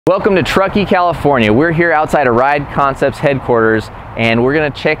Welcome to Truckee, California. We're here outside of Ride Concepts headquarters and we're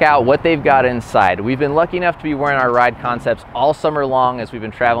going to check out what they've got inside. We've been lucky enough to be wearing our Ride Concepts all summer long as we've been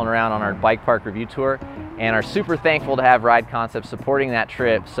traveling around on our bike park review tour, and are super thankful to have Ride Concepts supporting that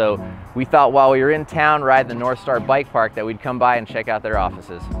trip. So we thought while we were in town riding the North Star Bike Park that we'd come by and check out their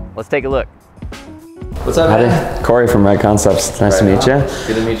offices. Let's take a look. What's up, man? Corey from Ride Concepts. Nice to meet you.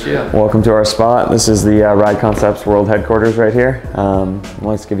 Good to meet you. Welcome to our spot. This is the Ride Concepts World Headquarters right here.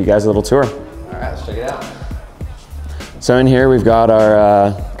 Let's give you guys a little tour. All right, let's check it out. So in here we've got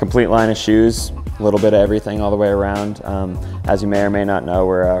our complete line of shoes, a little bit of everything all the way around. As you may or may not know,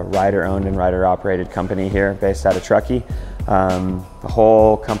 we're a rider-owned and rider-operated company here based out of Truckee. The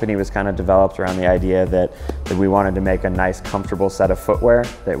whole company was kind of developed around the idea that we wanted to make a nice, comfortable set of footwear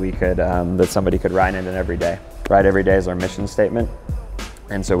that we could, that somebody could ride in every day. Ride every day is our mission statement,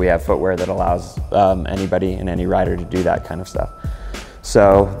 and so we have footwear that allows anybody and any rider to do that kind of stuff.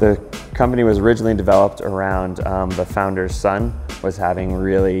 So the company was originally developed around the founder's son was having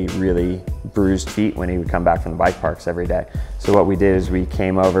really bruised feet when he would come back from the bike parks every day. So what we did is we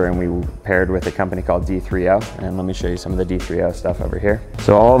came over and we paired with a company called D3O, and let me show you some of the D3O stuff over here.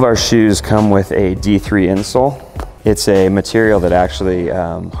 So all of our shoes come with a D3 insole. It's a material that actually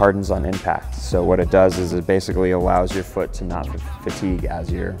hardens on impact. So what it does is it basically allows your foot to not fatigue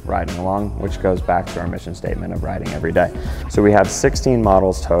as you're riding along, which goes back to our mission statement of riding every day. So we have 16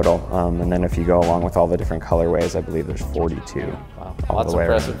 models total, and then if you go along with all the different colorways, I believe there's 42. Wow, that's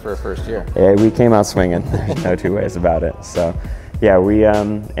impressive for a first year. Yeah, we came out swinging. There's no two ways about it. So yeah,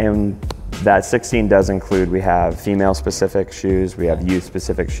 and that 16 does include, we have female specific shoes, we have youth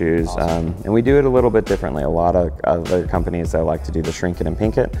specific shoes, awesome. And we do it a little bit differently. A lot of other companies that like to do the shrink it and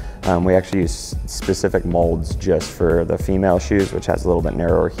pink it. We actually use specific molds just for the female shoes, which has a little bit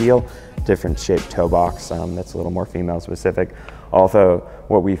narrower heel, different shaped toe box that's a little more female specific. Also,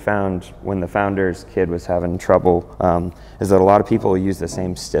 what we found when the founder's kid was having trouble is that a lot of people use the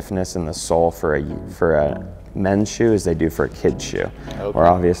same stiffness in the sole for a men's shoe as they do for a kid's shoe. Okay. Or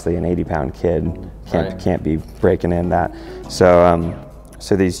obviously an 80-pound kid can't be breaking in that. So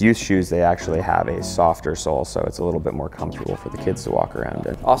so these youth shoes, they actually have a softer sole, so it's a little bit more comfortable for the kids to walk around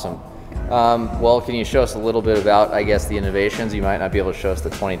in. Awesome. Well, can you show us a little bit about, I guess, the innovations? You might not be able to show us the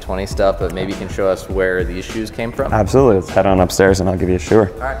 2020 stuff, but maybe you can show us where these shoes came from? Absolutely. Let's head on upstairs and I'll give you a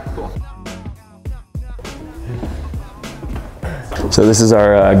tour. All right, cool. So this is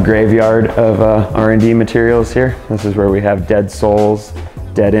our graveyard of R&D materials here. This is where we have dead soles,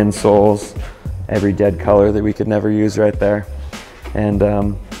 dead insoles, every dead color that we could never use right there, and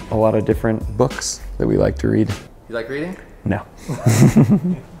a lot of different books that we like to read. You like reading? No.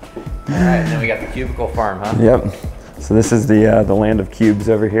 All right, and then we got the cubicle farm, huh? Yep. So this is the land of cubes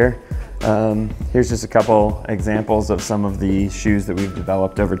over here. Here's just a couple examples of some of the shoes that we've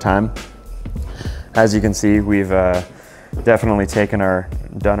developed over time. As you can see, we've definitely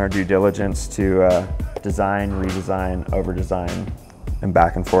done our due diligence to design, redesign, over-design, and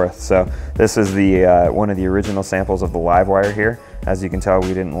back and forth. So this is the one of the original samples of the live wire here. As you can tell, we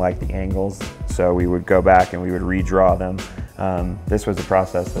didn't like the angles, so we would go back and we would redraw them. This was a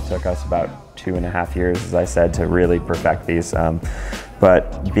process that took us about 2.5 years, as I said, to really perfect these.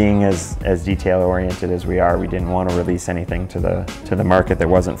 But being as detail-oriented as we are, we didn't want to release anything to the market that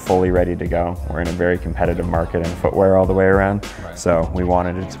wasn't fully ready to go. We're in a very competitive market in footwear all the way around, right. So we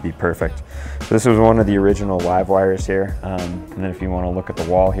wanted it to be perfect. So this was one of the original live wires here, and then if you want to look at the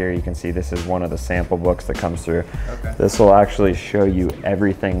wall here, you can see this is one of the sample books that comes through. Okay. This will actually show you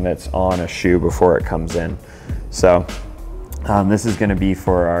everything that's on a shoe before it comes in. So this is going to be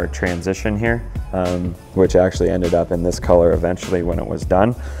for our transition here, which actually ended up in this color eventually when it was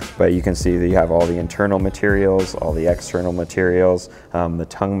done. But you can see that you have all the internal materials, all the external materials, the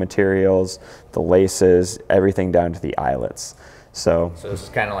tongue materials, the laces, everything down to the eyelets. So this is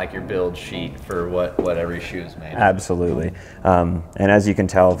kind of like your build sheet for what every shoe is made of. Absolutely. And as you can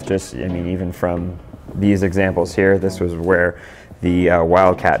tell, even from these examples here, this was where the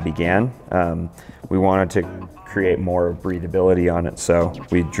Wildcat began. We wanted to create more breathability on it, so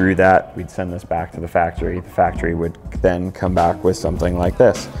we drew that, we'd send this back to the factory would then come back with something like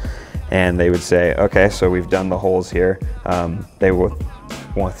this, and they would say, okay, so we've done the holes here. They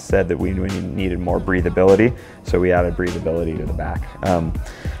said that we needed more breathability, so we added breathability to the back.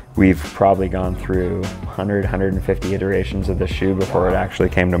 We've probably gone through 150 iterations of this shoe before it actually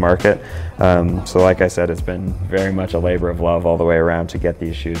came to market. So like I said, it's been very much a labor of love all the way around to get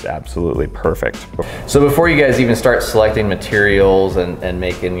these shoes absolutely perfect. So before you guys even start selecting materials and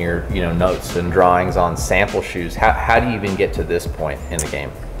making your notes and drawings on sample shoes, how do you even get to this point in the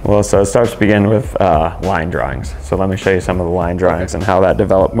game? Well, so it starts to begin with line drawings. So let me show you some of the line drawings and how that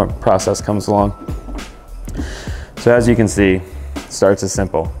development process comes along. So as you can see, it starts as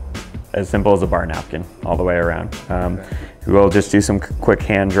simple as a bar napkin all the way around. We'll just do some quick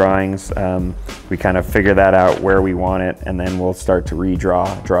hand drawings. We kind of figure that out where we want it, and then we'll start to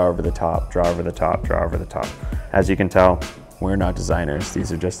redraw, draw over the top, draw over the top, draw over the top. As you can tell, we're not designers.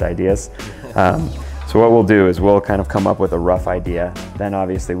 These are just ideas. So what we'll do is we'll kind of come up with a rough idea. Then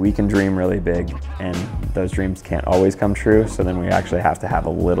obviously we can dream really big, and those dreams can't always come true. So then we actually have to have a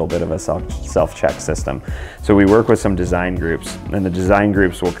little bit of a self-check system. So we work with some design groups, and the design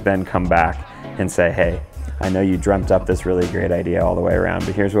groups will then come back and say, hey, I know you dreamt up this really great idea all the way around,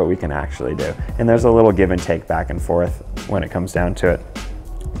 but here's what we can actually do. And there's a little give and take back and forth when it comes down to it.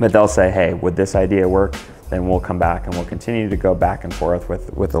 But they'll say, hey, would this idea work? Then we'll come back and we'll continue to go back and forth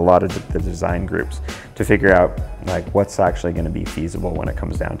with a lot of the design groups to figure out like what's actually going to be feasible when it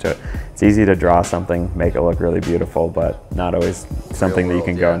comes down to it. It's easy to draw something, make it look really beautiful, but not always something that you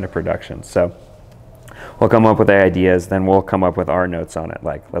can go into production. So we'll come up with the ideas, then we'll come up with our notes on it.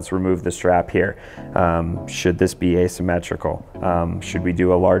 Like, let's remove the strap here. Should this be asymmetrical? Should we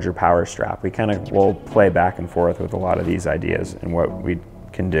do a larger power strap? We'll play back and forth with a lot of these ideas and what we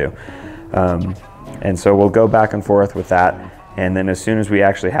can do. And so we'll go back and forth with that, and then as soon as we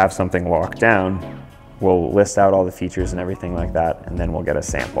actually have something locked down, we'll list out all the features and everything like that, and then we'll get a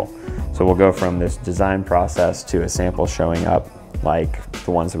sample. So we'll go from this design process to a sample showing up like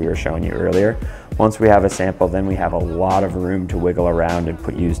the ones that we were showing you earlier. Once we have a sample, then we have a lot of room to wiggle around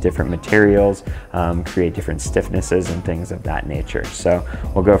and use different materials, create different stiffnesses and things of that nature. So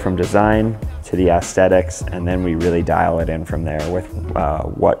we'll go from design to the aesthetics, and then we really dial it in from there with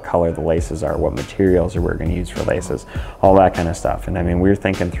what color the laces are, what materials we're going to use for laces, all that kind of stuff. And I mean, we're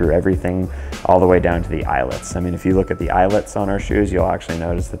thinking through everything all the way down to the eyelets. I mean, if you look at the eyelets on our shoes, you'll actually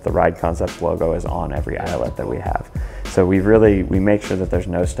notice that the Ride Concepts logo is on every eyelet that we have. So we make sure that there's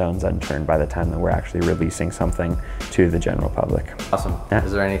no stones unturned by the time that we're actually releasing something to the general public. Awesome. Yeah.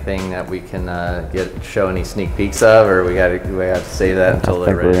 Is there anything that we can show any sneak peeks of, or we got to save that until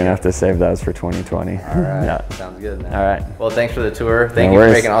they're ready? We're gonna have to save those for 2020. All right. Yeah. Sounds good, man. All right. Well, thanks for the tour. Thank you for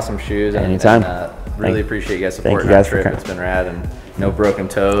making awesome shoes. Anytime. And really appreciate you guys supporting our trip. It's been rad, and no broken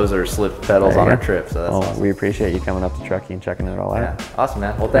toes or slipped pedals on our trip. So that's awesome. We appreciate you coming up to Truckee and checking it all out. Yeah. Awesome,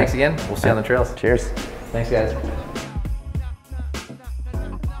 man. Well, thanks again. We'll see you on the trails. Cheers. Thanks, guys.